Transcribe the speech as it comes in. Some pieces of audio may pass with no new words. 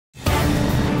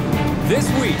This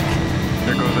week.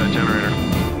 There goes that generator.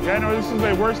 Yeah, no, this is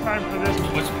the worst time for this.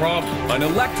 What's the problem? An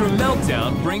Electra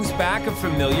meltdown brings back a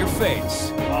familiar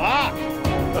face. Aha!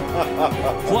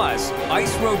 Plus,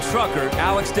 ice road trucker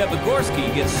Alex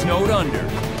Debogorski gets snowed under.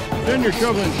 Then you're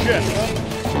shoveling shit.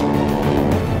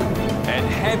 And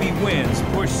heavy winds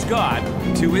push Scott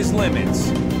to his limits.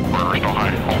 We're still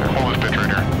high. Hold this bitch right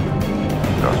here.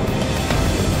 Go.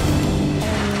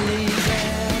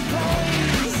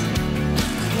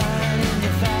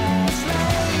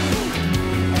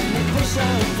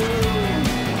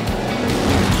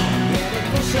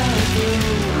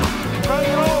 Run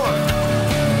it over!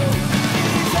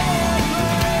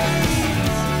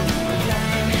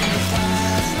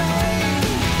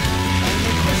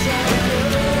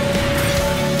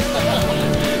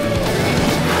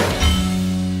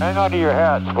 Hang on to your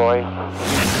hats, boy.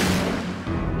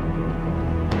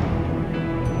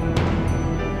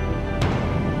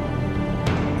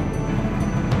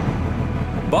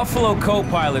 Buffalo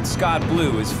co-pilot Scott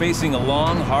Blue is facing a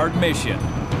long, hard mission.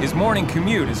 His morning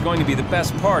commute is going to be the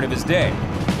best part of his day.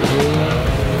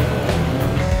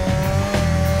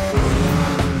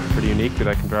 Pretty unique that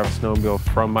I can drive a snowmobile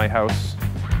from my house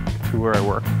to where I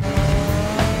work.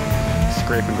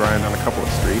 Scrape and grind on a couple of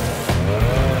streets.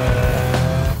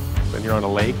 Then you're on a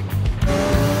lake.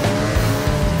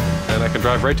 And I can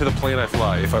drive right to the plane I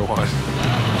fly if I want.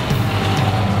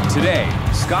 Today,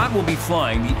 Scott will be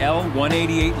flying the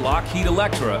L-188 Lockheed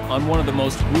Electra on one of the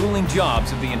most grueling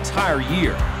jobs of the entire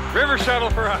year. River shuttle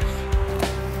for us.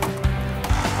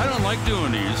 I don't like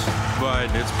doing these,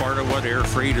 but it's part of what air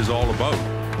freight is all about.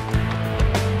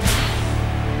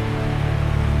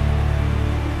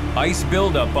 Ice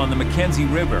buildup on the Mackenzie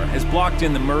River has blocked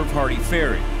in the Merv Hardy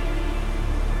Ferry.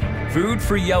 Food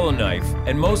for Yellowknife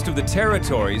and most of the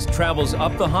territories travels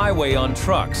up the highway on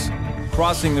trucks,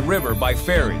 crossing the river by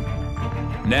ferry.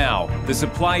 Now, the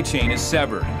supply chain is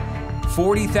severed.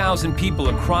 40,000 people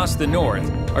across the north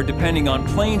are depending on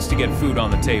planes to get food on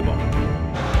the table.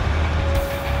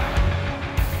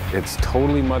 It's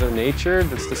totally Mother Nature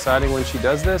that's deciding when she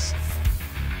does this,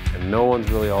 and no one's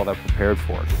really all that prepared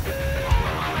for it.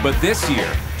 But this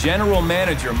year, General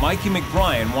Manager Mikey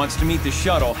McBrien wants to meet the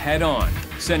shuttle head-on,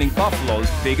 sending Buffalo's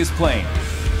biggest plane.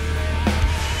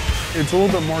 It's a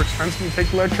little bit more expensive to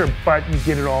take Electra, but you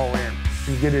get it all in.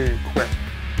 You get it in quick.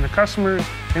 And the customers,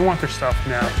 they want their stuff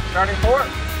now. Starting port.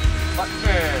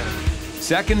 Button.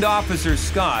 Second Officer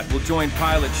Scott will join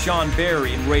pilot Sean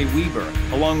Barry and Ray Weber,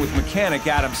 along with mechanic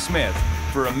Adam Smith,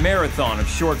 for a marathon of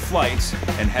short flights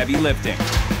and heavy lifting.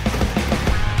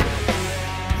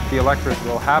 The Electra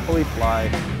will happily fly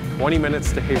 20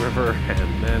 minutes to Hay River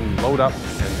and then load up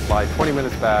and fly 20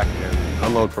 minutes back and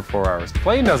unload for 4 hours. The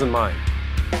plane doesn't mind.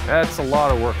 That's a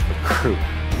lot of work for the crew.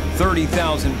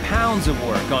 30,000 pounds of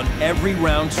work on every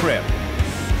round trip.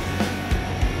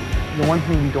 The one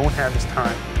thing we don't have is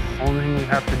time. The only thing we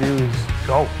have to do is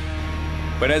go.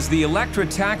 But as the Electra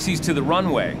taxis to the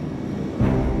runway,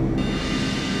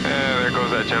 There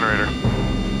goes that generator.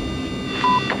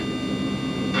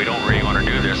 We don't really want to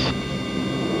do this.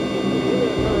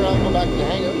 Turn around, go back to the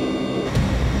hangar.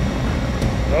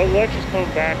 Well, the Electra's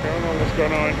coming back. I don't know what's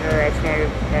going on here.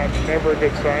 That's never a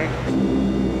good sign.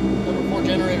 Number 4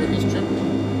 generator is tripped.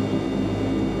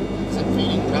 Isn't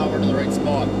feeding power to the right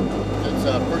spot. It's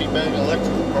a pretty big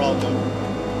electrical problem.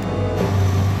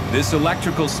 this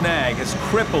electrical snag has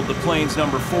crippled the plane's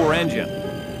number 4 engine.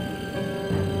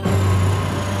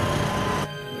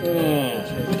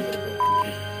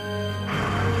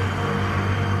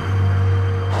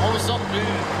 Always something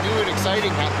new and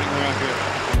exciting happening around here.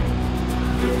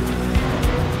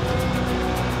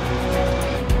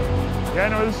 Yeah,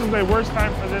 no, this is the worst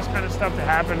time for this kind of stuff to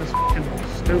happen. It's fucking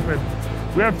stupid.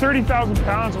 We have 30,000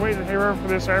 pounds waiting in Hay River for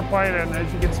this airplane, and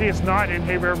as you can see, it's not in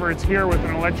Hay River, it's here with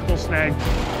an electrical snag.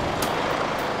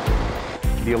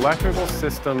 The electrical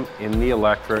system in the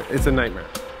Electra is a nightmare.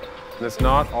 And it's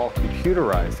not all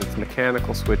computerized, it's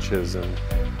mechanical switches, and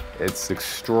it's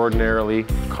extraordinarily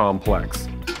complex.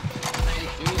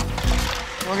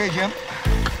 Okay, Jim.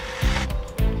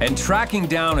 And tracking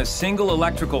down a single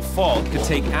electrical fault could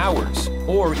take hours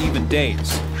or even days.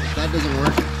 If that doesn't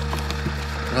work,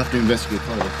 I'll have to investigate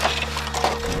further.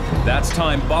 That's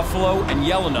time Buffalo and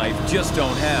Yellowknife just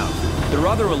don't have. Their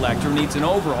other Electra needs an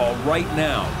overhaul right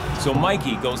now, so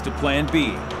Mikey goes to plan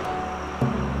B.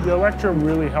 The Electra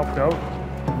really helped out,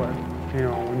 but you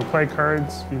know, when you play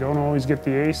cards, you don't always get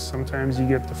the ace. Sometimes you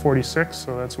get the 46,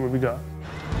 so that's what we got.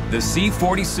 The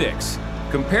C-46.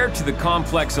 Compared to the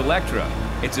complex Electra,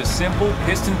 it's a simple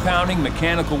piston-pounding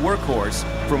mechanical workhorse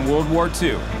from World War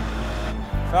II.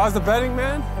 If I was the betting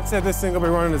man, I'd say this thing will be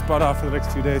running his butt off for the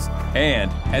next 2 days. And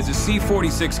as a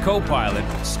C-46 co-pilot,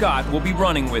 Scott will be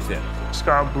running with it.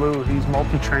 Scott Blue, he's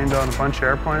multi-trained on a bunch of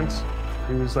airplanes.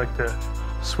 He was like the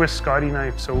Swiss Scotty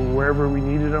knife, so wherever we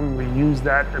needed him, we used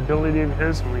that ability of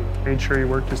his and we made sure he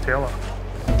worked his tail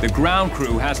off. The ground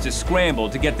crew has to scramble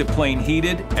to get the plane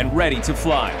heated and ready to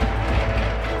fly.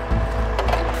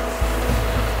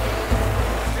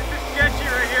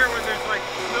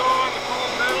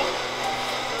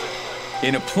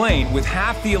 In a plane with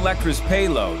half the Electra's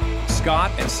payload,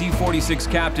 Scott and C-46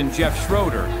 Captain Jeff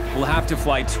Schroeder will have to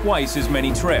fly twice as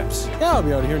many trips. Yeah, I'll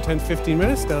be out of here in 10 to 15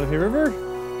 minutes down the river.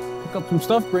 Pick up some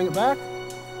stuff, bring it back,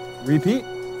 repeat,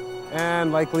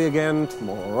 and likely again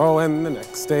tomorrow and the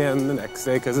next day and the next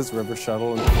day because it's river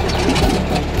shuttle.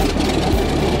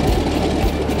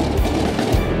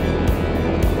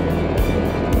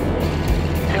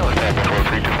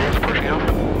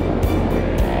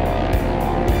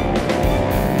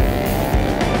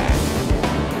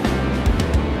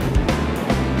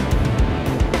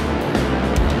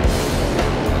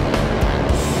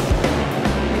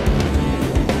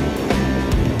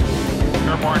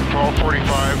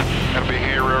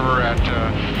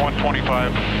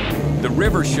 The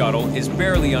river shuttle is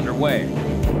barely underway.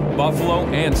 Buffalo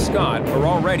and Scott are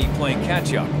already playing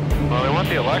catch-up. Well, they want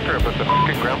the Electra, but the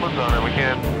fucking gremlins on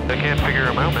it, they can't figure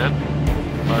them out, man.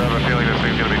 I have a feeling this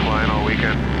thing's gonna be flying all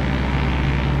weekend.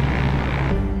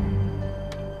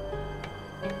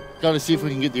 Gotta see if we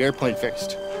can get the airplane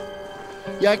fixed.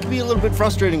 Yeah, it can be a little bit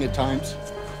frustrating at times.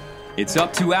 It's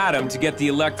up to Adam to get the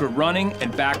Electra running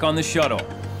and back on the shuttle.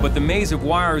 But the maze of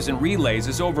wires and relays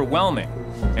is overwhelming.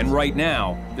 And right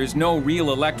now, there's no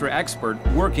real Electra expert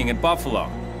working at Buffalo.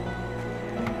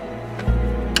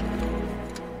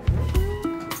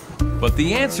 But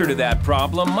the answer to that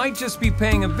problem might just be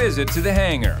paying a visit to the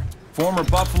hangar. Former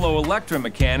Buffalo Electra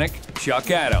mechanic, Chuck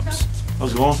Adams.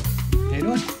 How's it going? How you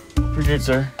doing? Pretty good,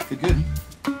 sir. Good.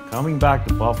 Coming back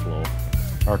to Buffalo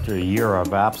after a year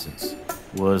of absence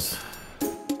was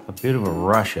a bit of a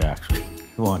rush, actually.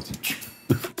 Who wants to choose?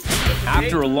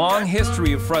 After a long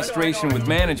history of frustration with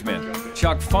management,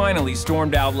 Chuck finally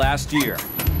stormed out last year.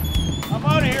 I'm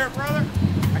out of here, brother.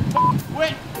 I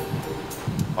quit.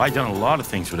 I done a lot of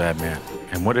things with that man.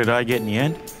 And what did I get in the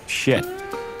end? Shit.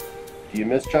 Do you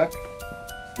miss Chuck?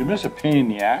 You miss a pain in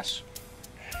the ass?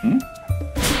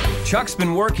 Chuck's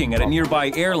been working at a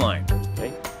nearby airline.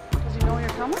 Okay. Does he know you're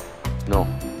coming? No.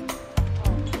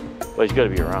 Well, he's got to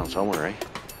be around somewhere, right?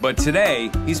 But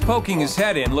today, he's poking his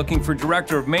head in looking for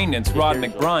Director of Maintenance Rod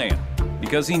McBrien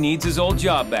because he needs his old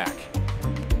job back.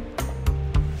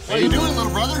 How you doing,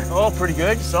 little brother? Oh, pretty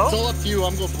good. So? It's all up to you.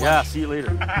 I'm going to Yeah, see you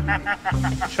later.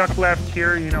 Chuck left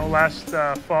here, last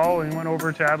fall and went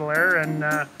over to Adelaire and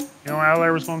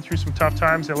Adelaire was going through some tough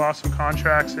times. They lost some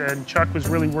contracts and Chuck was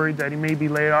really worried that he may be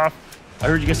laid off. I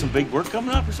heard you got some big work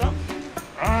coming up or something?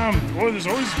 Well, there's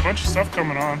always a bunch of stuff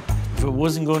coming on. If it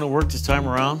wasn't going to work this time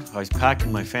around, I was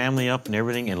packing my family up and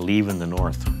everything and leaving the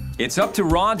north. It's up to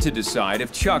Rod to decide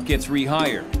if Chuck gets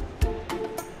rehired.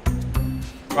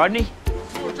 Rodney?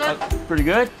 Pretty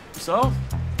good. Yourself?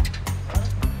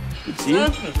 Good to see you.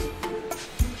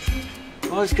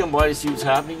 Always come by to see what's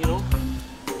happening,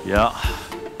 Yeah.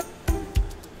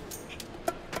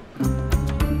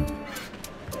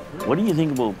 What do you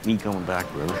think about me coming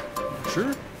back, brother?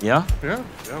 Sure. Yeah? Yeah,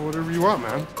 whatever you want,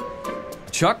 man.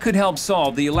 Chuck could help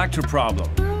solve the Electra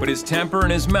problem, but his temper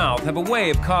and his mouth have a way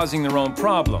of causing their own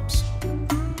problems.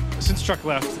 Since Chuck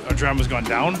left, our drama's gone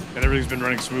down, and everything's been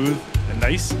running smooth and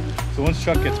nice. So once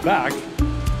Chuck gets back,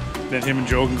 then him and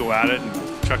Joe can go at it,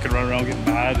 and Chuck can run around getting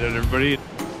mad at everybody.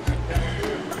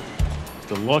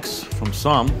 The looks from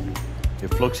some,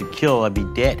 if looks could kill, I'd be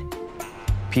dead.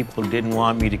 People didn't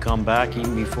want me to come back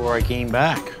even before I came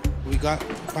back. We got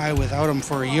by without him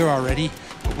for a year already.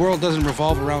 The world doesn't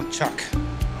revolve around Chuck.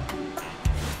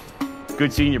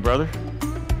 Good seeing you, brother.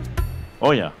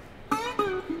 Oh, yeah.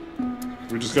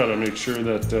 We just got to make sure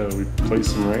that we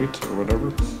place him right or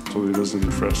whatever so he doesn't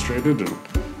get frustrated and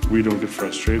we don't get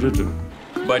frustrated.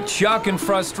 But Chuck and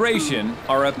frustration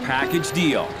are a package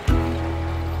deal.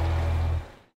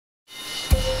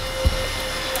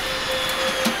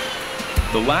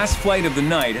 The last flight of the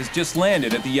night has just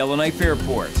landed at the Yellowknife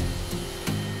Airport.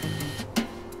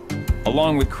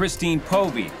 Along with Christine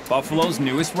Povey, Buffalo's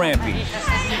newest rampie.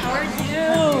 How are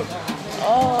you?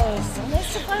 Oh, so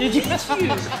nice to finally meet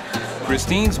you.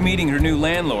 Christine's meeting her new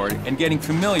landlord and getting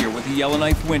familiar with the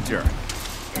Yellowknife winter.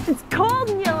 It's cold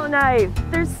in Yellowknife.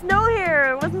 There's snow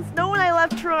here. It wasn't snow when I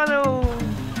left Toronto.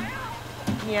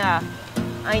 Yeah,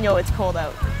 I know it's cold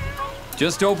out.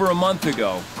 Just over a month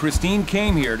ago, Christine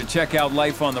came here to check out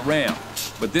life on the ramp.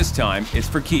 but this time it's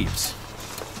for keeps.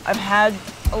 I've had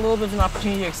a little bit of an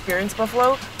opportunity to experience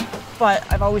buffalo, but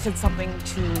I've always had something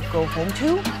to go home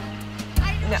to.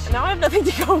 Now I have nothing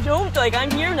to go home to, like I'm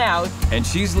here now. And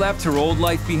she's left her old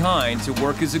life behind to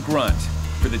work as a grunt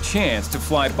for the chance to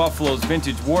fly Buffalo's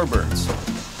vintage Warbirds.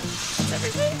 That's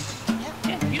everything?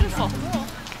 Yeah, beautiful.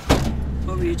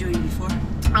 What were you doing before?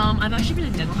 I've actually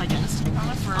been a dental hygienist for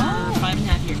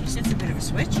 5.5 years. It's a bit of a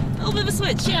switch. A little bit of a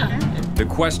switch, yeah. The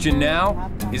question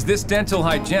now, is this dental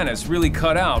hygienist really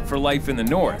cut out for life in the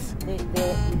North? It's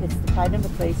the kind of a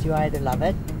place you either love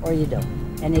it or you don't.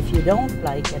 And if you don't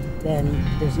like it, then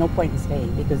there's no point in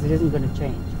staying because it isn't going to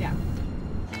change. Yeah.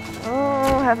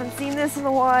 Oh, haven't seen this in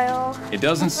a while. It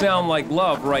doesn't sound like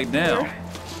love right now.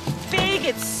 Big,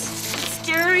 it's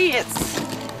scary, it's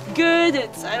good,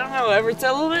 it's, I don't know, it's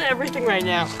a little bit of everything right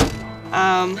now.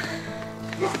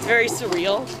 It's very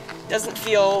surreal. Doesn't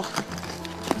feel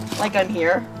like I'm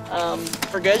here,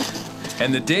 for good.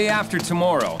 And the day after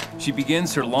tomorrow, she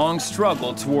begins her long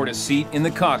struggle toward a seat in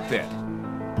the cockpit.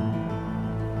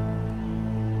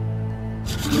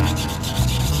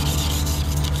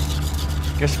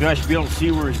 Guess the guy should be able to see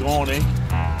where he's going, eh?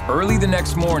 Early the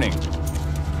next morning,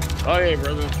 Oh, hey,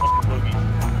 brother.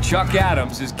 Boogie. Chuck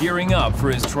Adams is gearing up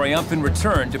for his triumphant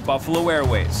return to Buffalo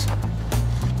Airways.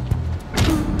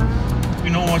 You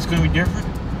know what's going to be different?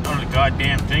 Not the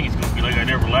goddamn thing. It's going to be like I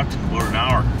never left in about an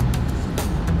hour.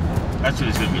 That's what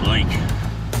it's going to be like.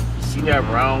 You see that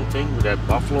round thing with that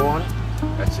buffalo on it?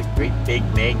 That's a great big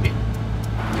magnet.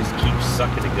 It just keeps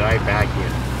sucking the guy back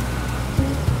in.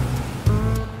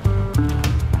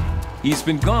 He's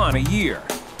been gone a year,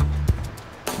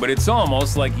 but it's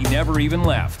almost like he never even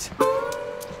left.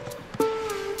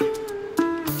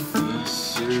 Yes,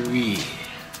 sirree.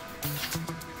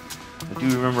 I do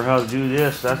remember how to do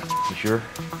this, that's for sure.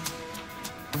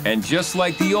 And just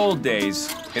like the old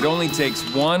days, it only takes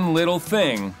one little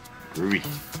thing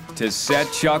to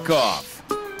set Chuck off.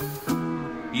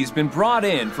 He's been brought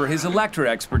in for his Electra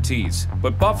expertise,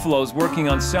 but Buffalo's working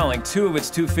on selling 2 of its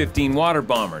 215 water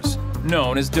bombers,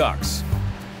 known as ducks.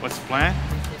 What's the plan?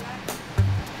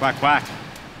 Quack, quack.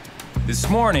 This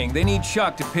morning, they need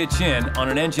Chuck to pitch in on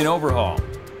an engine overhaul.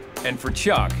 And for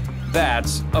Chuck,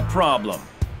 that's a problem.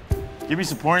 Give me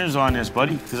some pointers on this,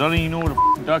 buddy, because I don't even know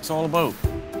what a duck's all about.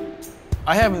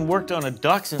 I haven't worked on a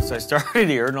duck since I started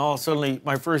here, and all of a sudden,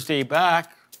 my first day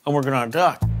back, I'm working on a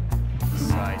duck.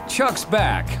 Chuck's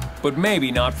back, but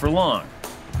maybe not for long.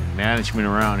 Management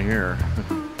around here,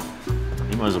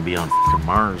 he might as well be on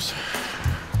Mars,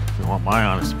 if you want my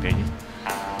honest opinion.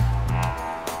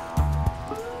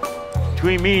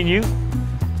 Between me and you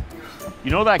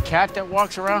know that cat that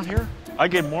walks around here? I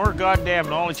get more goddamn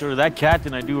knowledge out of that cat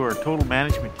than I do our total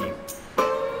management team.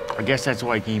 I guess that's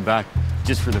why I came back,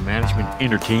 just for the management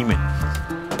entertainment.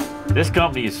 This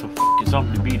company is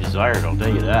something to be desired, I'll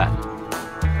tell you that.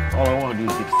 All I want to do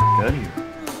is get the out of here.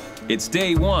 It's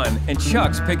day one, and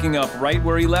Chuck's picking up right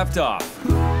where he left off.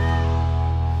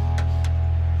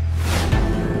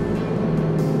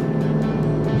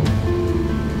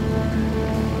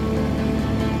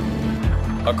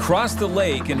 Across the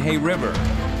lake in Hay River,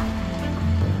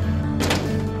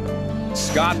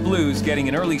 Scott Blue's getting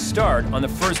an early start on the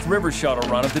first river shuttle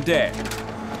run of the day.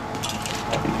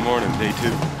 Good morning, day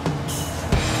 2.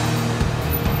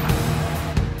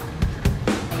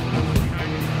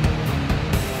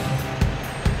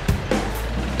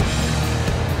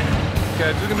 Okay,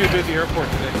 it's gonna be a busy airport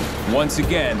today. Once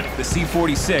again, the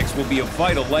C-46 will be a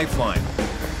vital lifeline.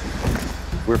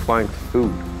 We're flying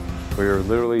food. We're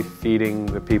literally feeding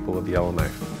the people of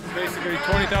Yellowknife. Basically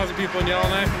 20,000 people in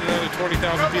Yellowknife and another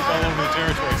 20,000 people all over the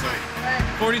territory. So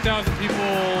 40,000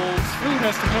 people's food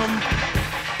has to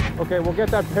come. Okay, we'll get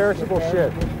that perishable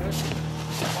shit.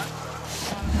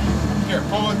 Here,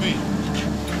 pull with me.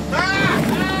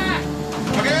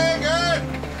 Okay, good.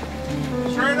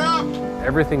 Straight up.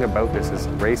 Everything about this is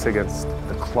a race against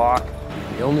the clock.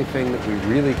 The only thing that we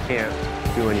really can't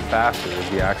do any faster is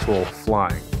the actual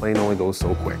flying. Plane only goes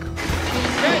so quick.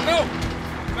 Okay, go!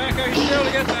 Back, I can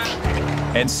barely get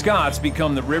that. And Scott's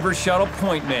become the river shuttle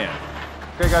point man.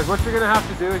 Okay, guys, what you're gonna have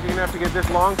to do is you're gonna have to get this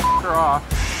long off.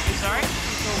 Sorry?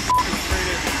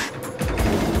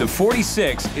 The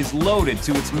 46 is loaded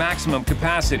to its maximum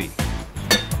capacity.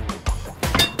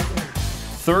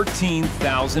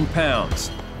 13,000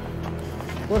 pounds.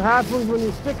 What happens when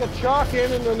you stick a chalk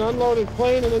in an unloaded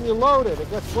plane and then you load it? It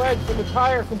gets wedged and the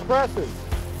tire compresses.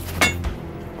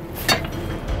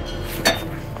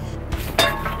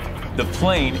 The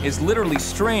plane is literally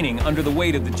straining under the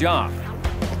weight of the job.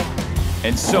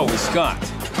 And so is Scott.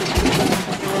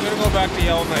 We're gonna go back to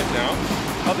Yellowknife now.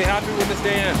 I'll be happy when this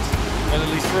day ends. But at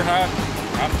least we're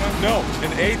Half ton? No,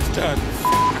 an eighth ton.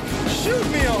 Shoot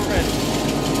me already.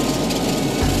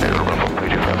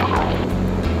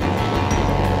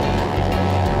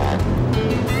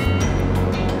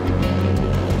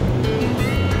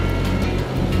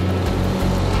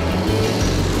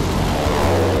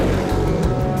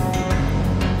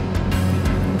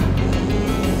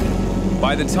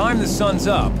 By the time the sun's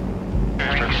up,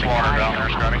 Xplorer down there,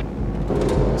 Scotty.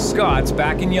 Scott's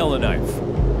back in Yellowknife.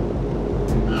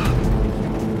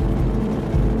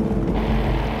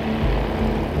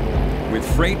 With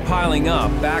freight piling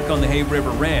up back on the Hay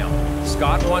River ramp,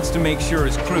 Scott wants to make sure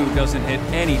his crew doesn't hit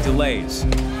any delays.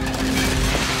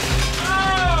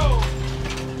 Oh!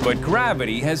 But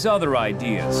gravity has other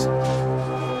ideas.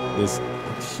 This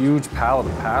huge pallet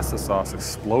of pasta sauce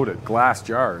exploded, glass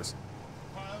jars.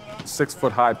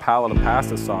 6-foot-high pallet of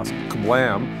pasta sauce,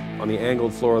 kablam, on the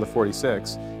angled floor of the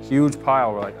 46. Huge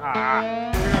pile. We're like, We're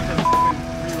gonna have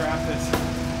to rewrap this.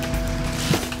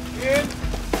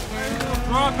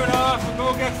 Drop it off and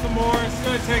go get some more. It's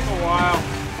gonna take a while.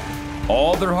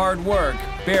 All their hard work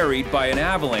buried by an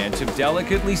avalanche of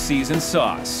delicately seasoned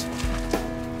sauce.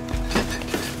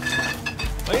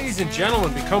 ladies and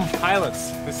gentlemen, become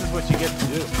pilots. This is what you get to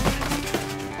do.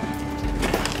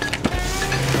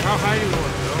 How high do you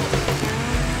want to go?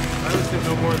 I would say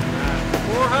no more than that.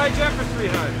 4 high, Jeff, or 3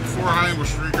 high? 4 high and we'll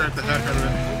streak right the heck out of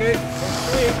it. Okay, that's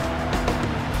 3.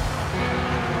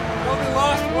 Only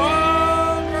lost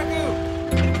 1 ragu.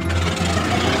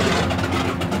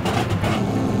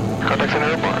 Contacts in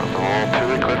airborne. All 2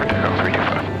 clear for takeoff,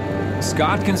 325.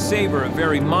 Scott can savor a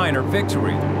very minor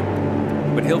victory,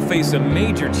 but he'll face a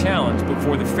major challenge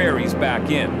before the ferry's back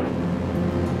in.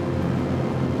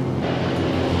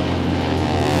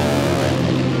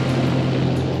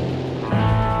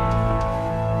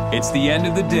 It's the end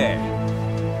of the day,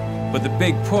 but the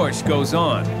big push goes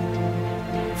on.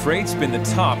 Freight's been the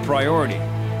top priority.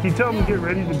 Can you tell them to get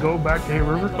ready to go back to Hay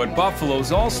River? But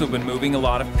Buffalo's also been moving a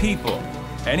lot of people.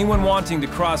 Anyone wanting to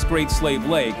cross Great Slave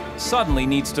Lake suddenly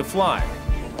needs to fly.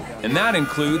 And that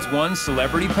includes one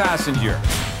celebrity passenger,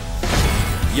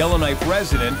 Yellowknife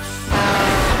resident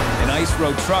and ice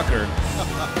road trucker,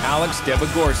 Alex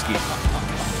Debogorski.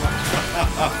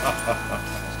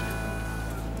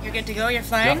 You're good to go? You're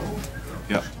flying?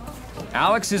 Yep.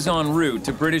 Alex is en route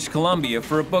to British Columbia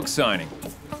for a book signing.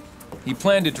 He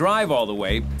planned to drive all the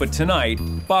way, but tonight,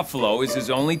 Buffalo is his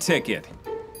only ticket.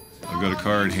 I've got a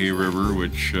car at Hay River,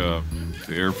 which the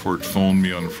airport phoned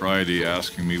me on Friday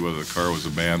asking me whether the car was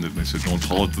abandoned. And I said, don't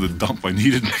haul it to the dump, I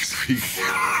need it next week.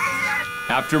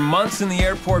 After months in the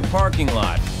airport parking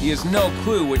lot, he has no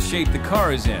clue what shape the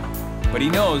car is in. But he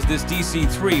knows this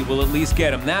DC-3 will at least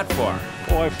get him that far.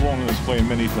 Oh, I've flown in this plane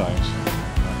many times.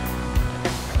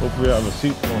 Hopefully I have a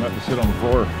seat so I don't have to sit on the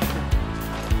floor.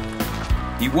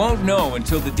 He won't know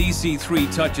until the DC-3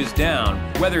 touches down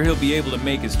whether he'll be able to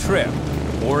make his trip,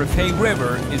 or if Hay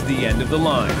River is the end of the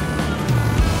line.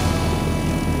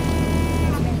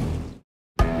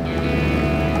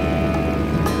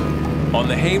 On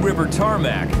the Hay River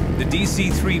tarmac, the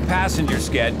DC-3 passenger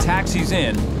sched taxis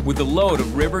in with a load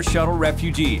of river shuttle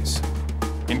refugees,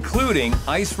 including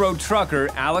ice road trucker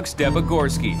Alex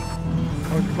Debogorski.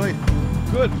 How's your flight?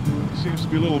 Good. Seems to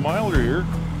be a little milder here.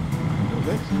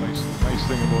 That's a nice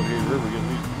thing about Hay River,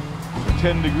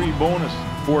 getting a 10-degree bonus.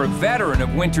 For a veteran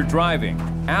of winter driving,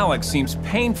 Alex seems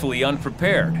painfully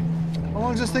unprepared. How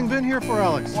long's this thing been here for,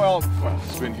 Alex? Well,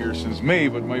 it's been here since May,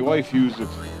 but my wife used it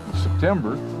in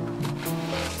September.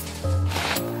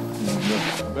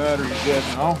 The battery's dead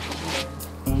now.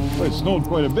 But it snowed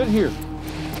quite a bit here.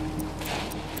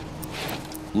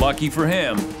 Lucky for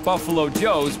him, Buffalo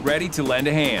Joe's ready to lend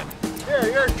a hand. Here,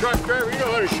 you're a truck driver. You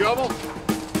know how to shovel.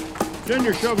 Then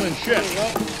you're shoveling shit.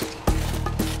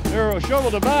 There, shovel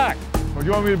the back. Oh, do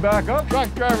you want me to back up?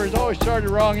 Truck drivers always start the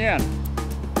wrong end.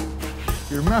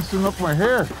 You're messing up my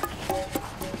hair.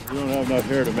 You don't have enough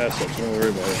hair to mess up, so don't worry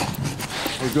about it.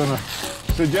 We're gonna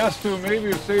suggest to him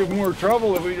maybe to save more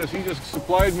trouble if he just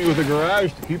supplied me with a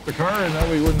garage to keep the car in. That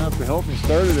way he wouldn't have to help me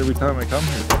start it every time I come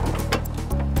here.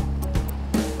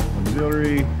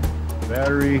 Auxiliary,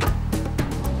 battery.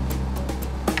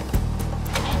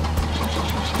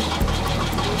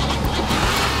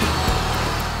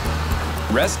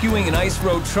 Rescuing an ice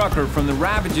road trucker from the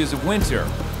ravages of winter,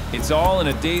 it's all in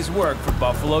a day's work for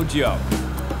Buffalo Joe.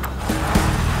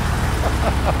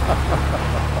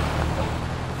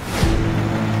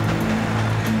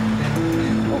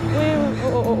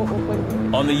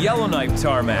 On the Yellowknife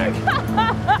tarmac,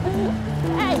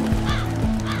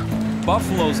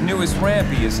 Buffalo's newest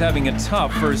rampie is having a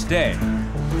tough first day.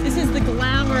 This is the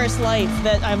glamorous life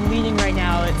that I'm leading right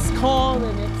now. It's cold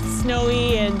and it's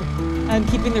snowy and I'm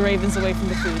keeping the ravens away from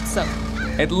the food, so.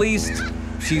 At least,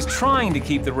 she's trying to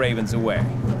keep the ravens away.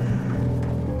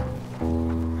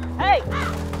 Hey!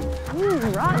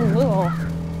 Rotten little.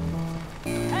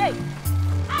 Hey!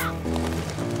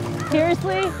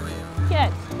 Seriously?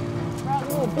 Kids, rotten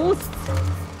little beasts.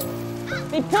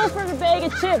 They pilfered a bag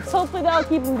of chips. Hopefully that'll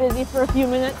keep them busy for a few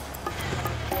minutes.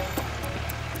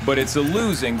 But it's a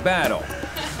losing battle.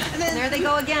 And there they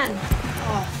go again.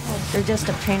 Oh, they're just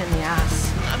a pain in the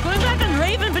ass. I'm going back on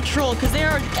Raven Patrol because they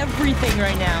are everything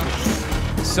right now.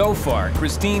 So far,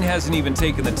 Christine hasn't even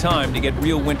taken the time to get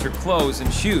real winter clothes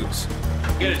and shoes.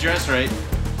 You gotta dress right.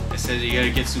 I said you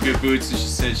gotta get some good boots, and she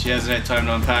said she hasn't had time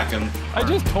to unpack them. I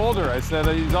just told her, I said,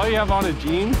 all you have on is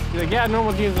jeans? She's like, yeah,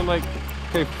 normal jeans. I'm like,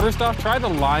 okay, first off, try the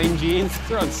line jeans.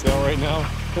 They're on sale right now.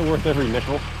 They're worth every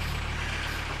nickel.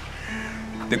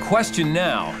 The question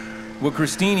now, will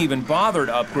Christine even bother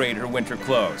to upgrade her winter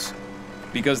clothes?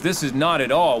 Because this is not at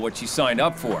all what she signed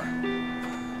up for.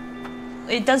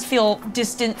 It does feel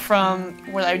distant from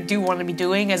what I do want to be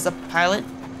doing as a pilot.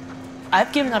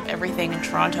 I've given up everything in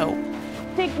Toronto.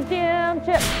 Take the damn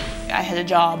chip. I had a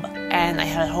job, and I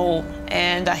had a home,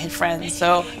 and I had friends,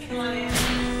 so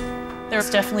there's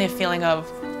definitely a feeling of,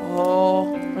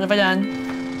 oh, what have I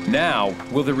done? Now,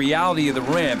 will the reality of the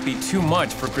ramp be too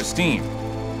much for Christine?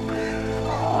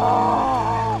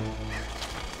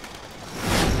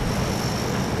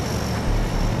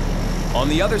 On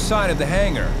the other side of the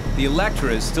hangar, the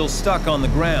Electra is still stuck on the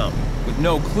ground, with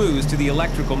no clues to the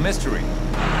electrical mystery.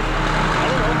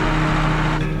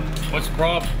 What's the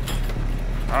problem?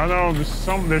 I don't know,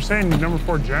 they're saying number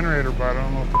 4 generator, but I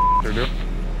don't know what they're doing.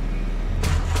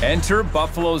 Enter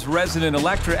Buffalo's resident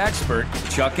Electra expert,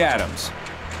 Chuck Adams.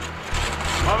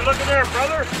 Have a look in there,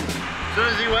 brother. As soon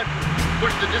as he went,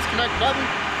 pushed the disconnect button,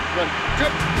 went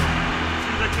trip.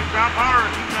 Seems like the ground power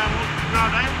is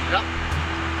ground down. Yep.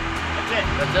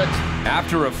 That's it.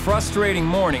 After a frustrating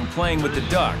morning playing with the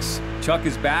ducks, Chuck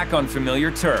is back on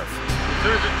familiar turf. As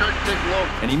soon as it starts to take low.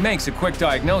 And he makes a quick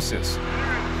diagnosis.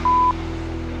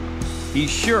 He's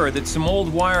sure that some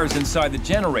old wires inside the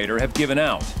generator have given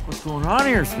out. What's going on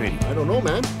here, sweetie? I don't know,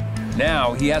 man.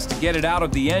 Now he has to get it out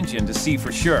of the engine to see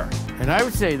for sure. And I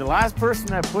would say the last person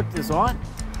that put this on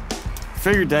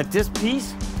figured that this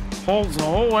piece holds the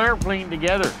whole airplane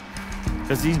together.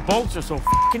 Because these bolts are so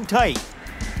fucking tight.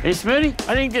 Hey, Smitty,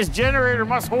 I think this generator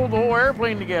must hold the whole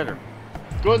airplane together.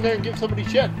 Go in there and give somebody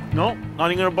shit. No,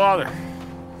 not even gonna bother.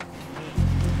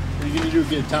 What are you gonna do,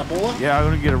 get a tapola? Yeah, I'm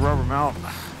gonna get a rubber mount.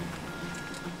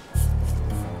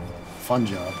 Fun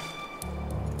job.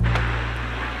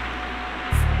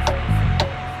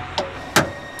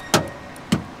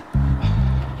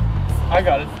 I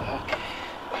got it. Okay.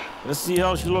 Let's see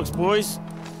how she looks, boys.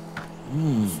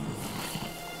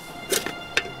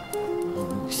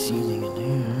 Sealing in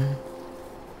there.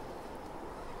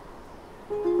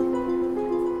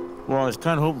 Well, I was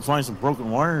kind of hoping to find some broken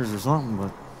wires or something,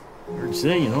 but hard to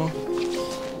say, you know.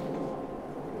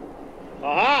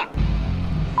 Aha!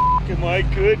 Am I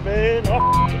good, man?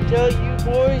 I'll tell you,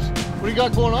 boys. What do you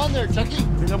got going on there, Chucky? I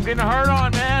think I'm getting a hard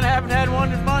on, man. I haven't had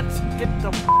one in months. Get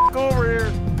the over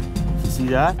here. See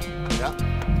that? Yeah.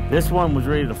 This one was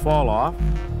ready to fall off.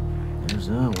 There's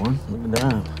that one. Look at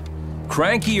that.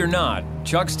 Cranky or not,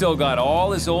 Chuck still got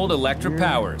all his old Electra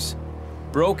powers.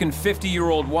 Broken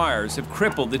 50-year-old wires have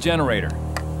crippled the generator.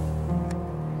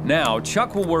 Now,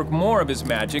 Chuck will work more of his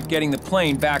magic getting the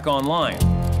plane back online.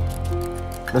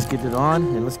 Let's get it on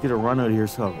and let's get a run out of here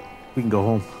so we can go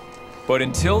home. But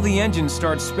until the engine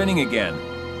starts spinning again,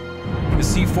 the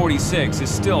C-46 is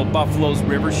still Buffalo's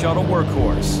River Shuttle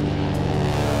workhorse.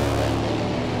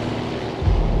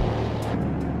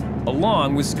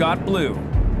 Along with Scott Blue.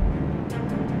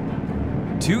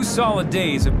 2 solid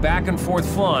days of back and forth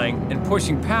flying and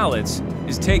pushing pallets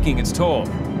is taking its toll.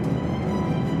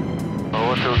 Well,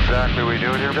 what exactly are we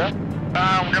doing here, Dad?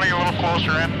 We're gonna get a little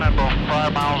closer in, about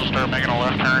 5 miles and start making a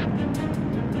left turn.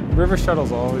 River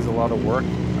shuttle's always a lot of work.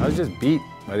 I was just beat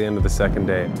by the end of the second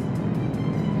day.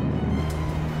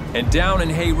 And down in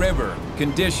Hay River,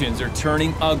 conditions are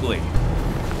turning ugly.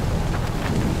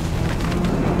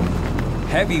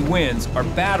 Heavy winds are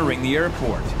battering the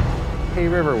airport. Hay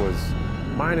River was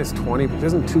minus 20. It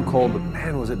wasn't too cold, but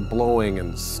man, was it blowing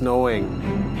and snowing.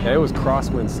 Yeah, it was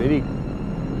crosswind city.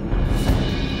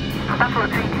 Buffalo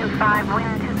 325,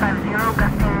 wind 250,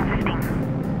 gusting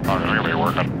 15. Oh, this is gonna be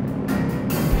working.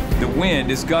 The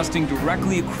wind is gusting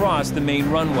directly across the main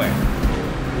runway.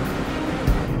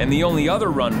 And the only other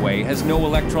runway has no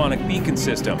electronic beacon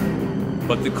system.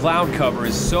 But the cloud cover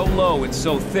is so low and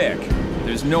so thick,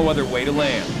 there's no other way to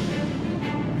land.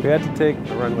 We had to take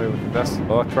the runway with the best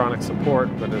electronic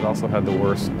support, but it also had the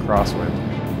worst crosswind.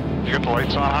 You got the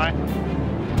lights on high?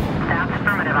 That's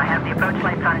affirmative. I have the approach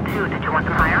lights on too. Did you want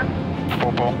them higher?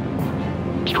 Full pull.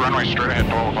 It's the runway straight ahead,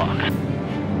 12 o'clock.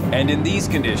 And in these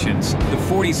conditions, the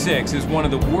 46 is one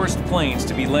of the worst planes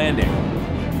to be landing.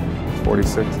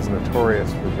 46 is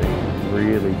notorious for being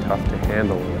really tough to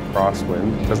handle in a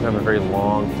crosswind. It doesn't have a very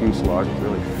long fuselage, it's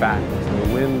really fat. So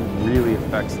the wind really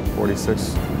affects the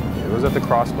 46. It was at the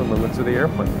crosswind limits of the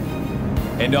airplane.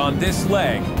 And on this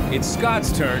leg, it's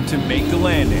Scott's turn to make the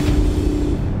landing.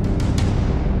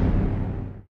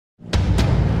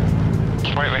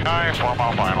 Slightly high,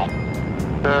 4-mile final.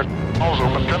 Nose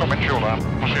open, turn the windshield on.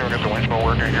 We'll see if we get the windshield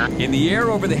working here. In the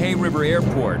air over the Hay River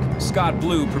Airport, Scott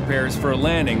Blue prepares for a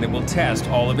landing that will test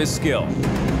all of his skill.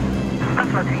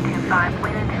 Buffalo 325,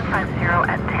 wind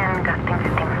 250 at 10, gusting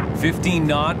 15.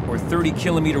 15-knot or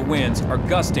 30-kilometer winds are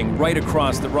gusting right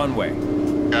across the runway.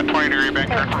 Got 20-degree bank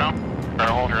turn for now. Try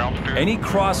to hold your altitude. Any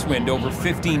crosswind over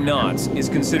 15 knots is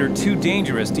considered too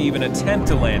dangerous to even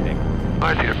attempt a landing.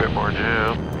 Might need a bit more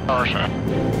jam. Power set.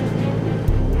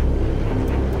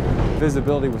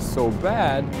 Visibility was so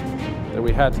bad that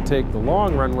we had to take the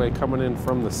long runway coming in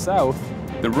from the south.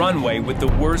 The runway with the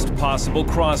worst possible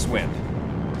crosswind.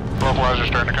 Localizer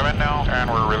starting to come in now, and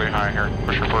we're really high here.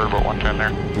 Push her forward about 110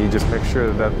 there. You just make sure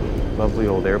that that lovely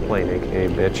old airplane, aka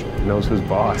bitch, knows who's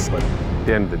boss. But at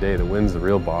the end of the day, the wind's the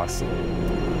real boss.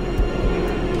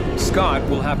 Scott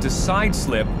will have to side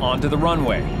slip onto the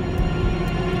runway.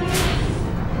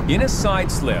 In a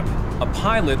side slip, a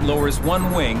pilot lowers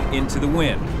one wing into the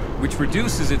wind, which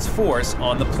reduces its force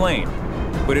on the plane,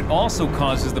 but it also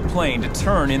causes the plane to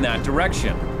turn in that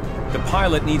direction. The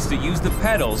pilot needs to use the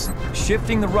pedals,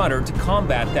 shifting the rudder to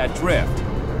combat that drift.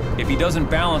 If he doesn't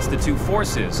balance the two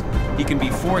forces, he can be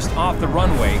forced off the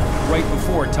runway right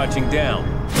before touching down.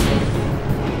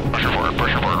 Push her forward, we're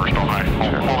still high.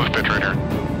 Hold this pitch right here.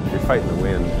 You're fighting the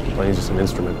wind, the plane's just an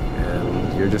instrument,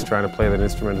 and you're just trying to play that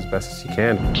instrument as best as you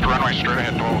can. It's the runway straight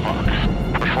ahead, 12 o'clock.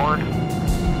 Push forward.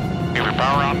 Give your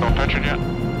power on, don't touch it yet. A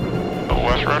little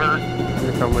less rudder.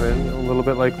 You're coming in a little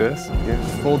bit like this. You're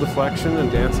full deflection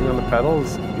and dancing on the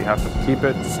pedals. You have to keep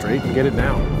it straight and get it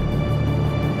down.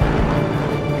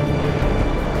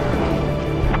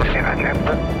 See that jam? A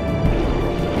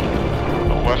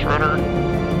little less rudder.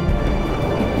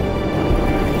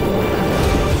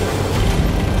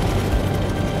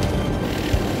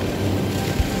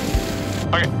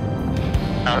 Okay.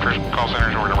 After call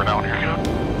centers, we're down here.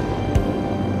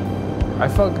 I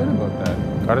felt good about that.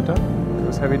 Got it done. It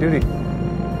was heavy duty.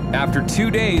 After 2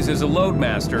 days as a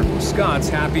loadmaster, Scott's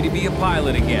happy to be a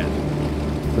pilot again.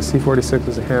 The C-46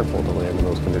 is a handful to land in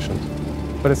those conditions,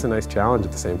 but it's a nice challenge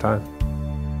at the same time.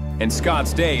 And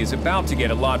Scott's day is about to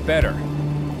get a lot better.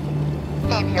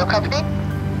 AVO company?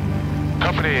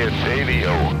 Company is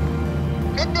AVO.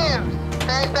 Good news.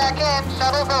 Ferry's back in,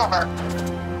 shuttle's over.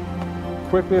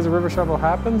 Quickly as a river shuttle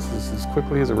happens, this is as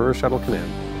quickly as a river shuttle can end.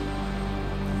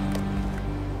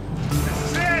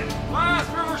 Last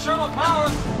river shuttle power.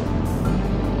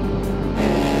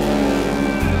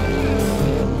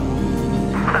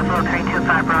 Buffalo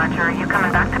 325, roger. Are you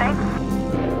coming back today?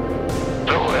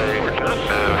 No way, we're done.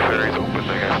 Ferry's open,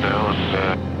 I guess, now.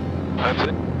 That's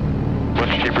it.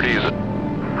 Much cheaper to use it.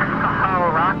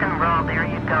 Oh, rock and roll. There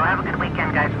you go. Have a good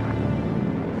weekend, guys.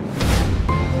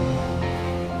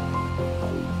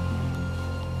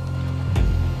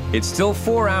 It's still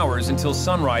 4 hours until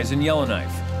sunrise in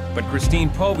Yellowknife, but Christine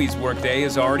Povey's workday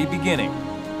is already beginning.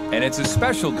 And it's a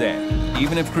special day,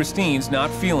 even if Christine's not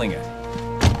feeling it.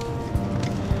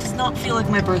 It does not feel like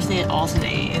my birthday at all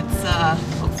today. It's about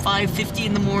 5:50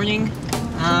 in the morning.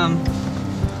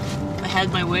 If I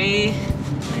had my way,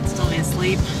 I'd still be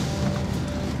asleep.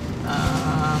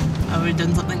 I would have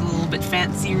done something a little bit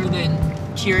fancier than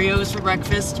Cheerios for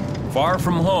breakfast. Far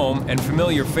from home and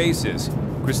familiar faces,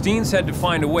 Christine's had to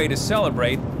find a way to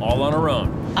celebrate all on her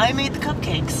own. I made the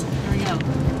cupcakes. There we go.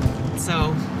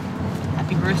 So,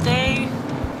 happy birthday.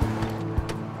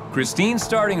 Christine's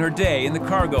starting her day in the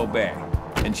cargo bay,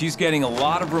 and she's getting a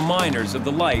lot of reminders of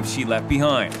the life she left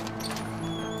behind.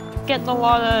 Getting a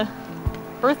lot of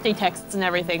birthday texts and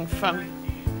everything from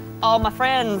all my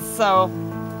friends, so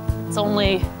it's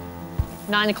only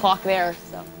 9 o'clock there,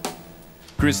 so.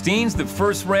 Christine's the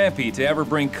first rampie to ever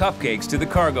bring cupcakes to the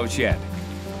cargo shed.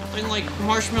 And like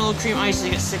marshmallow cream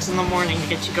icing at 6 in the morning to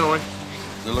get you going.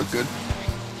 They look good.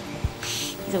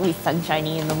 It's at least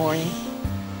sunshiny in the morning.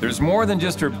 There's more than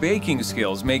just her baking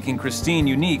skills making Christine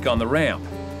unique on the ramp.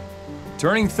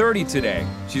 Turning 30 today,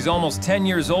 she's almost 10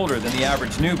 years older than the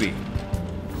average newbie.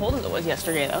 Cold as it was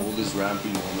yesterday, though. Oldest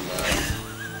rampie on the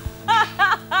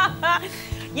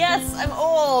Yes, I'm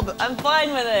old. I'm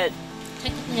fine with it.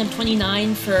 Technically, I'm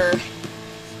 29 for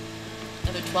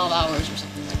another 12 hours or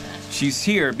something like that. She's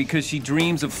here because she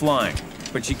dreams of flying,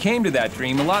 but she came to that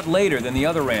dream a lot later than the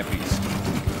other rampies.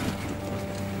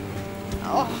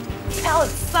 Oh, hell, it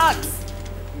sucks.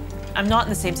 I'm not in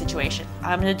the same situation.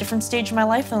 I'm in a different stage of my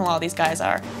life than a lot of these guys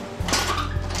are.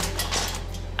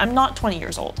 I'm not 20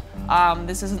 years old.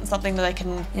 This isn't something that I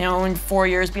can, you know, in 4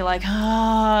 years be like,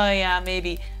 oh, yeah,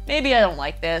 maybe I don't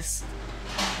like this.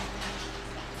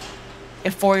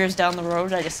 If 4 years down the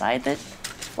road I decide that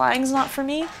flying's not for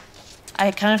me,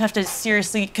 I kind of have to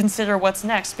seriously consider what's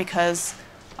next because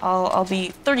I'll be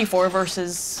 34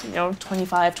 versus, you know,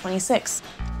 25, 26.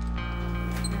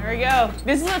 There we go.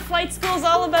 This is what flight school's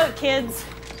all about, kids.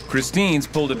 Christine's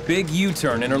pulled a big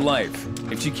U-turn in her life.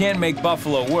 If she can't make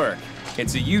Buffalo work,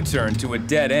 it's a U-turn to a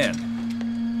dead end.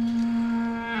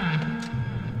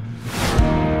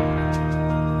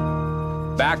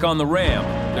 Back on the ramp,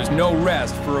 there's no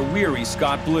rest for a weary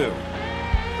Scott Blue.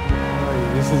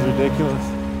 Oh, this is ridiculous.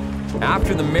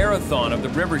 After the marathon of the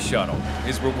river shuttle,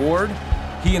 his reward?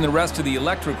 He and the rest of the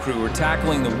Electra crew are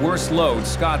tackling the worst load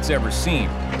Scott's ever seen.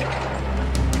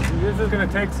 This is going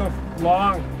to take so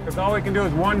long because all we can do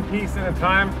is one piece at a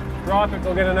time. Drop it,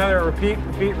 go get another, repeat,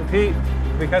 repeat, repeat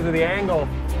because of the angle.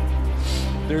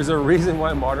 There's a reason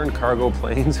why modern cargo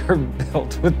planes are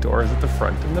built with doors at the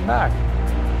front and the back.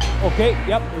 Okay,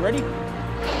 yep, you ready?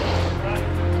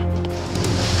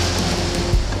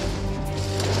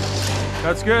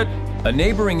 That's good. A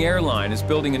neighboring airline is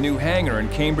building a new hangar in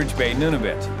Cambridge Bay,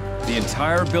 Nunavut. The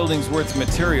entire building's worth of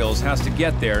materials has to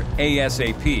get there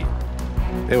ASAP.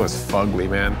 It was fugly,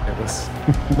 man. It was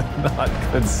not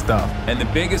good stuff. And the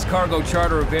biggest cargo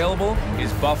charter available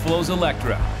is Buffalo's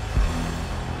Electra.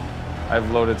 I've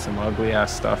loaded some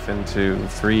ugly-ass stuff into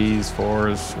 3s,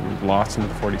 4s, and lots into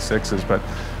the 46s, but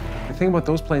the thing about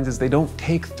those planes is they don't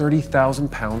take 30,000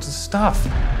 pounds of stuff.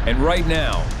 And right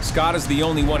now, Scott is the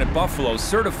only one at Buffalo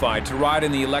certified to ride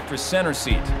in the Electra center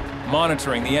seat,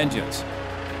 monitoring the engines.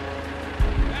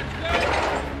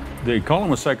 They call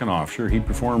him a second officer. He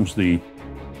performs the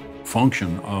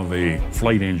function of a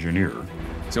flight engineer.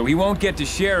 So he won't get to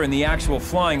share in the actual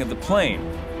flying of the plane.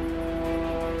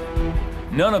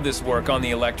 None of this work on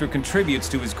the Electra contributes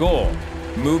to his goal,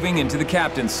 moving into the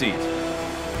captain's seat.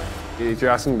 If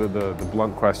you're asking the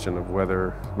blunt question of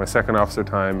whether my second officer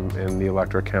time in the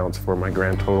Electra counts for my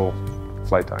grand total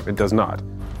flight time, it does not.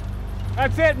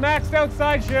 That's it, maxed out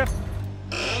side shift.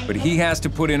 But he has to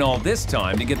put in all this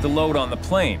time to get the load on the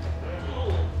plane.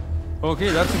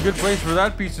 Okay, that's a good place for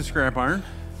that piece of scrap iron.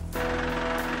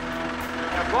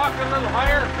 Yeah, block it a little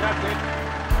higher, that's it.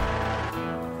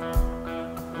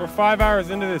 We're 5 hours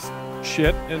into this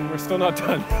shit and we're still not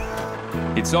done.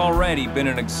 It's already been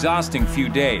an exhausting few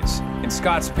days, and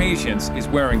Scott's patience is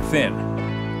wearing thin.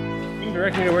 You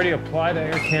direct me to where do you apply to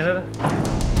Air Canada?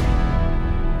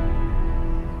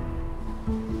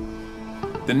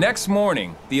 The next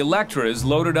morning, the Electra is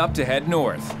loaded up to head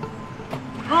north.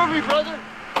 Groovy, brother!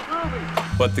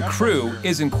 Groovy! But the crew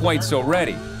isn't quite so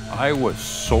ready. I was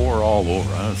sore all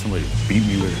over. I had somebody beat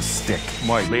me with a stick.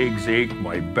 My legs ached,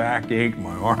 my back ached,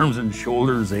 my arms and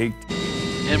shoulders ached.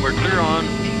 And we're clear on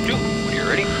 2. Are you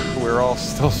ready? We were all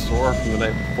still sore from the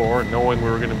night before, knowing we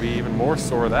were going to be even more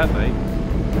sore that night.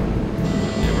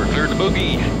 And we're clear to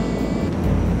boogie.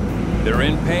 They're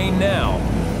in pain now,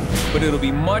 but it'll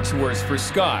be much worse for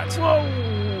Scott. Whoa!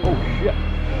 Oh, shit.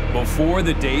 Before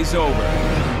the day's over.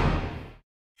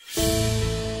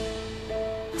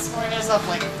 This morning I was up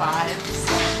like 5.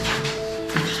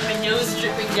 My nose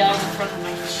dripping down the front of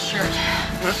my shirt.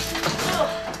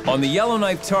 On the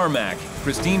Yellowknife tarmac,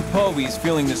 Christine Povey's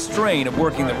feeling the strain of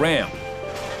working the ramp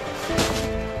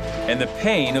and the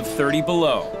pain of 30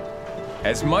 below.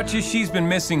 As much as she's been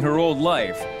missing her old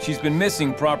life, she's been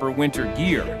missing proper winter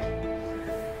gear.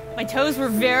 My toes were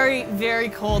very, very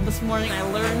cold this morning. I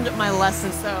learned my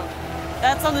lesson, so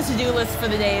that's on the to-do list for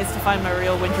the day is to find my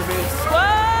real winter boots.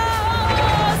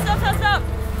 Whoa! Stop, stop, stop!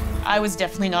 I was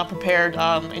definitely not prepared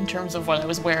in terms of what I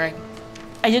was wearing.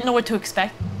 I didn't know what to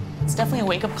expect. It's definitely a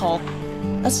wake-up call.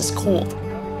 That's just cold.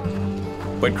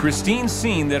 But Christine's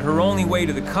seen that her only way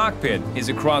to the cockpit is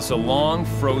across a long,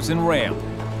 frozen ramp.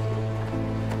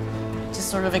 Just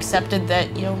sort of accepted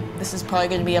that, you know, this is probably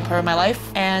going to be a part of my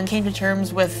life, and came to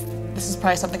terms with this is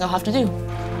probably something I'll have to do.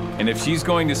 And if she's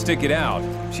going to stick it out,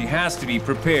 she has to be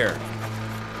prepared.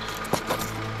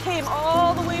 Came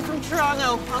all the way from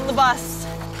Toronto on the bus.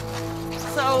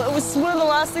 So it was one of the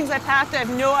last things I packed. I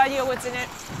have no idea what's in it.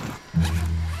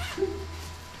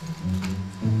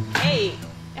 Hey,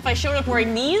 if I showed up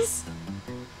wearing these,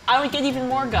 I would get even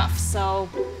more guff, so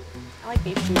I like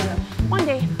these shoes though. One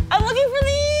day. I'm looking for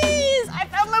these! I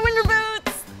found my winter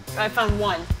boots! I found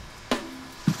one.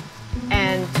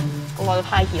 And a lot of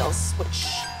high heels, which...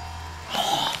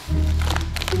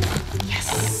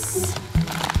 Yes!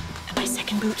 And my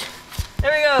second boot.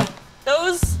 There we go.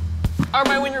 Those are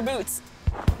my winter boots.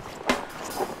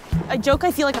 I joke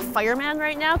I feel like a fireman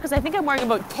right now because I think I'm wearing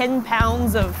about 10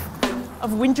 pounds of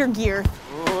winter gear.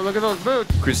 Oh, look at those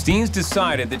boots. Christine's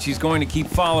decided that she's going to keep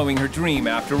following her dream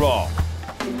after all.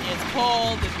 It's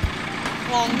cold,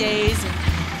 and long days, and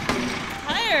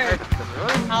tired.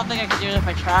 I don't think I could do it if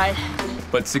I tried.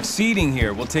 But succeeding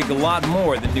here will take a lot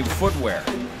more than new footwear.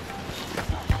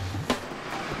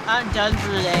 I'm done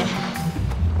for the day.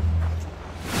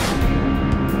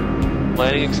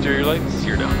 Landing exterior lights,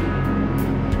 sear down.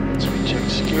 Sweet check,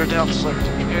 secure down, select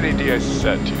NAD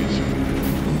set to use.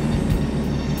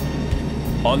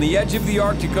 On the edge of the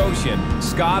Arctic Ocean,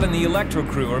 Scott and the Electra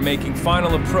crew are making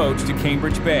final approach to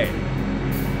Cambridge Bay.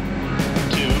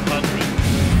 200.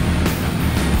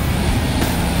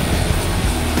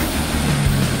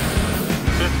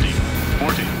 50,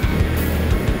 40.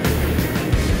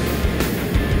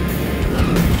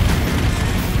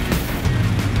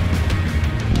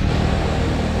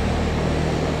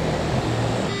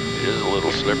 It is a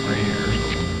little slippery here.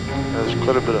 There's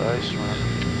quite a bit of ice around.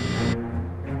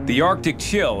 The Arctic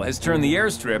chill has turned the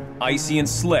airstrip icy and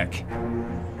slick.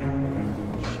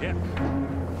 Shit.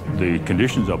 The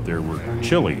conditions up there were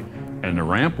chilly, and the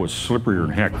ramp was slipperier than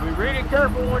heck. Be really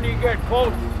careful when you get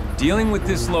close. Dealing with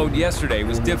this load yesterday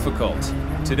was difficult.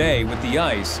 Today, with the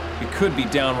ice, it could be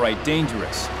downright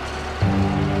dangerous.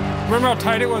 Remember how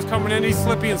tight it was coming in? He's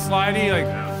slippy and slidey.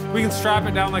 Like, we can strap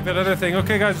it down like that other thing.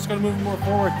 Okay, guys, just gotta move it more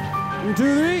forward. 1,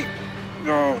 2, 3,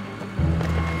 go.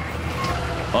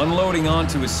 Unloading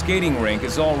onto a skating rink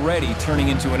is already turning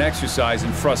into an exercise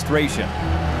in frustration.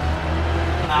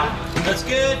 That's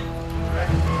good.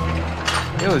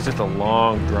 It was just a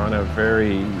long, drawn-out,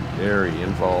 very, very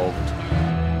involved,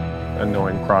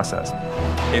 annoying process.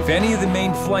 If any of the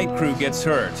main flight crew gets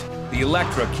hurt, the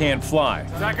Electra can't fly.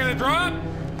 Is that gonna drop?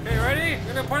 Okay, ready?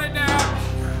 We're gonna put it down.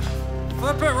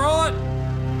 Flip it, roll it.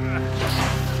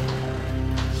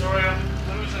 Sorry,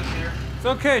 I'm losing here. It's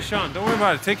okay, Sean. Don't worry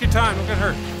about it. Take your time. Don't get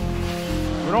hurt.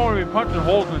 We don't want to be punching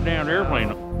holes in the damn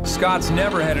airplane. Scott's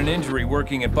never had an injury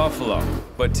working at Buffalo,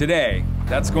 but today,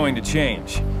 that's going to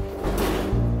change.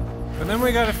 And then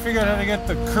we gotta figure out how to get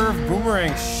the curved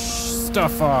boomerang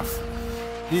stuff off.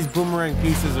 These boomerang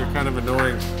pieces are kind of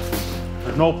annoying.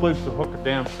 There's no place to hook a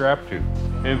damn strap to.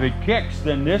 If it kicks,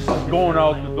 then this is going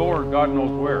out the door, God knows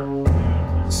where.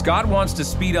 Scott wants to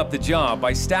speed up the job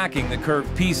by stacking the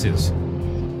curved pieces.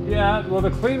 Yeah, well,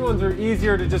 the clean ones are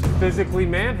easier to just physically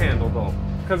manhandle, though.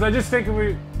 Because I just think if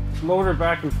we load her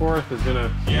back and forth is gonna...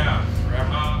 Yeah,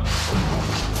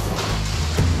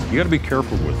 You got to be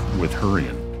careful with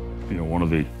hurrying. You know, one of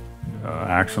the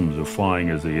axioms of flying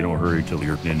is that you don't hurry till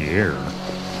you're in the air.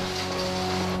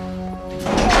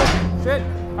 Shit,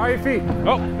 how are your feet?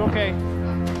 Oh, it's okay.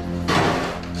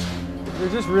 They're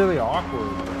just really awkward.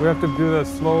 We have to do the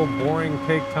slow, boring,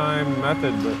 take time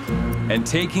method, but... And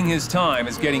taking his time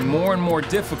is getting more and more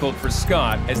difficult for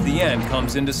Scott as the end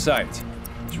comes into sight.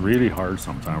 It's really hard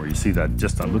sometimes where you see that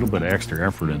just a little bit of extra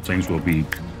effort and things will be,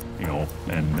 you know,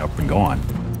 and up and gone.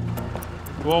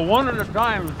 Well, one at a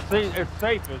time is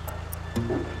safest.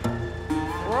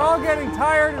 We're all getting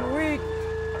tired and weak.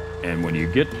 And when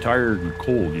you get tired and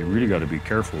cold, you really got to be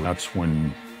careful. That's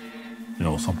when, you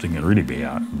know, something can really be,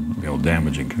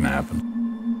 damaging can happen.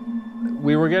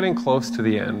 We were getting close to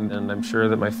the end, and I'm sure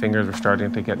that my fingers were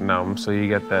starting to get numb, so you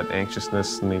get that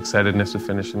anxiousness and the excitedness of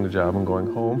finishing the job and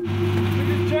going home.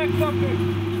 Check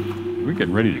something. We're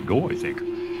getting ready to go, I think.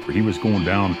 He was going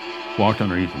down, walked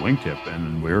underneath the wingtip,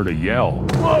 and we heard a yell.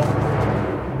 Whoa!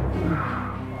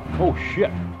 Oh,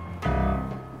 shit.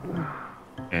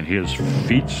 And his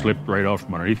feet slipped right off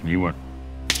from underneath, and he went,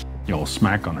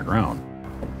 smack on the ground.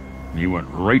 And he went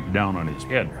right down on his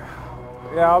head.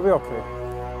 Yeah, I'll be okay.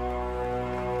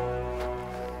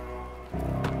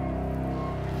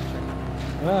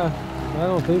 I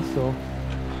don't think so.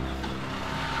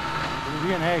 It'll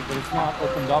be an egg, but it's not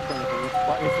opened up or anything. It's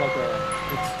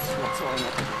swelling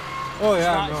up. Oh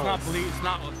yeah, it's not bleed. It's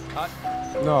not cut.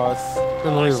 No, it's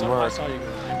been leaving mark. I saw you go.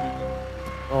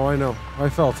 Oh, I know. I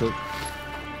felt it.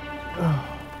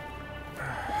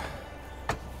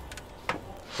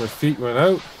 My feet went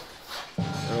out.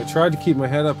 And I tried to keep my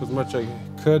head up as much as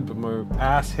I could, but my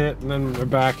ass hit, and then my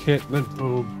back hit, and then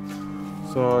boom.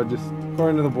 So I just,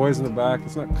 according to the boys in the back,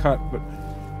 it's not cut, but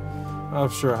I'm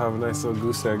sure I have a nice little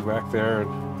goose egg back there.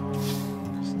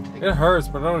 And it hurts,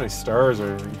 but I don't have any stars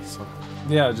or anything. So.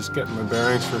 Yeah, just getting my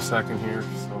bearings for a second here.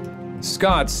 So.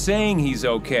 Scott's saying he's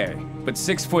okay, but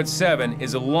 6'7"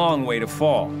 is a long way to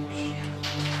fall.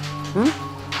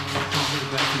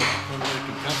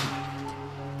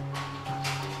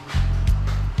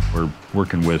 We're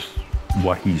working with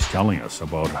what he's telling us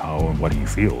about how and what he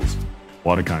feels. A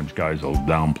lot of times guys will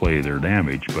downplay their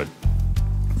damage, but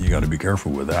you got to be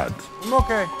careful with that. I'm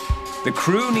okay. The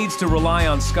crew needs to rely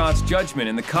on Scott's judgment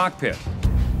in the cockpit.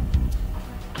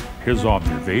 His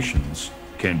observations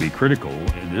can be critical.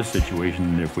 In this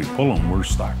situation, if we pull him, we're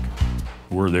stuck.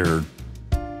 We're there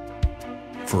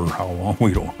for how long,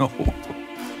 we don't know.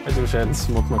 I just wish I hadn't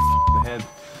smoked my head.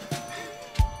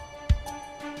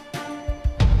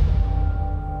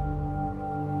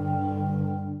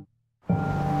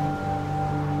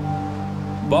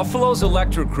 Buffalo's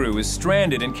Electra crew is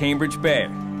stranded in Cambridge Bay,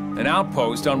 an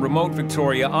outpost on remote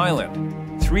Victoria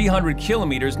Island, 300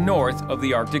 kilometers north of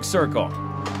the Arctic Circle.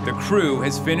 The crew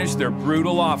has finished their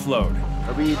brutal offload.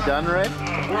 Are we done, Ray?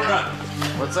 We're done.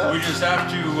 What's that? We just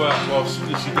have to, well, as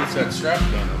soon as he gets that strap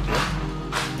done up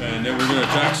there, and then we're going to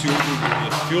taxi over to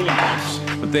the fueling pumps.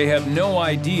 But they have no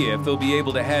idea if they'll be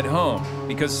able to head home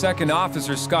because Second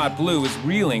Officer Scott Blue is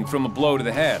reeling from a blow to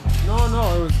the head. No, it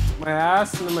was my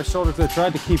ass and then my shoulder. I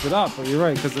tried to keep it up, but you're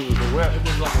right, because it was a whip. It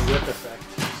was like a whip effect.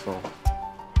 So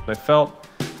I felt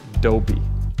dopey.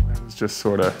 I was just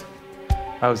sort of,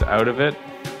 I was out of it.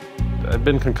 I've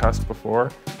been concussed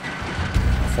before.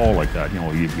 A fall like that, you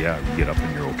know, you get up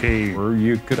and you're okay, or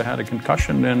you could have had a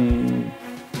concussion and,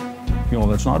 you know,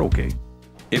 that's not okay.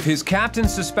 If his captain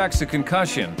suspects a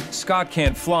concussion, Scott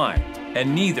can't fly,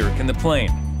 and neither can the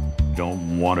plane. You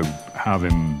don't want to have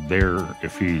him there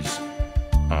if he's,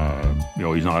 you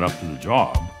know, he's not up to the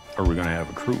job, or we're going to have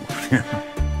a crew.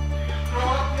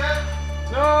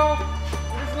 No,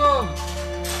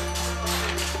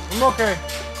 I'm okay.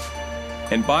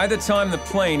 And by the time the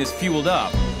plane is fueled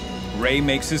up, Ray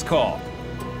makes his call.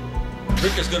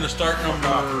 Rick is going to start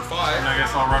number 5. And I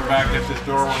guess I'll run back at this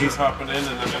door when he's hopping in, and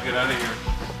then we'll get out of here.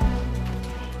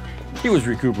 He was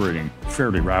recuperating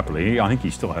fairly rapidly. I think he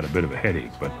still had a bit of a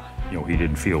headache, but, you know, he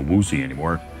didn't feel woozy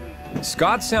anymore.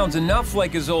 Scott sounds enough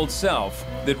like his old self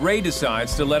that Ray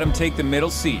decides to let him take the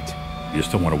middle seat. You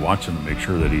still want to watch him to make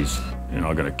sure that he's, you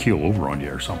know, going to keel over on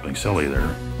you or something silly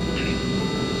there.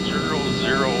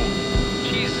 0-0.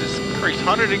 Jesus Christ,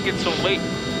 how did it get so late?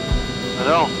 I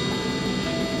know.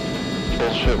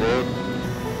 Bullshit road.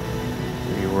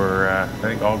 We were, I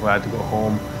think, all glad to go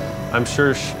home. I'm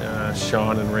sure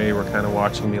Sean and Ray were kind of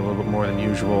watching me a little bit more than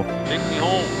usual. Take me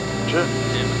home. Shit.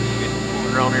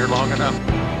 Been around here long enough.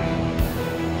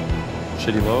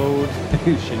 Shitty load,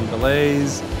 shitty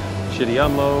delays, shitty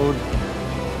unload,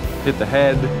 hit the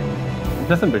head.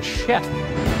 Nothing but shit.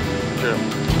 True.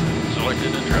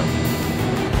 Selected and drilled.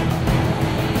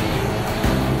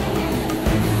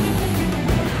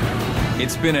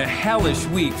 It's been a hellish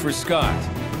week for Scott,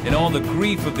 and all the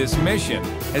grief of this mission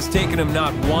has taken him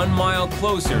not 1 mile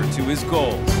closer to his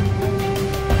goals.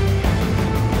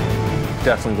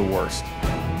 Definitely the worst.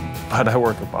 But I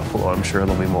work at Buffalo, I'm sure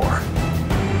there'll be more.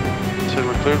 So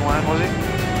we're cleared line, was he?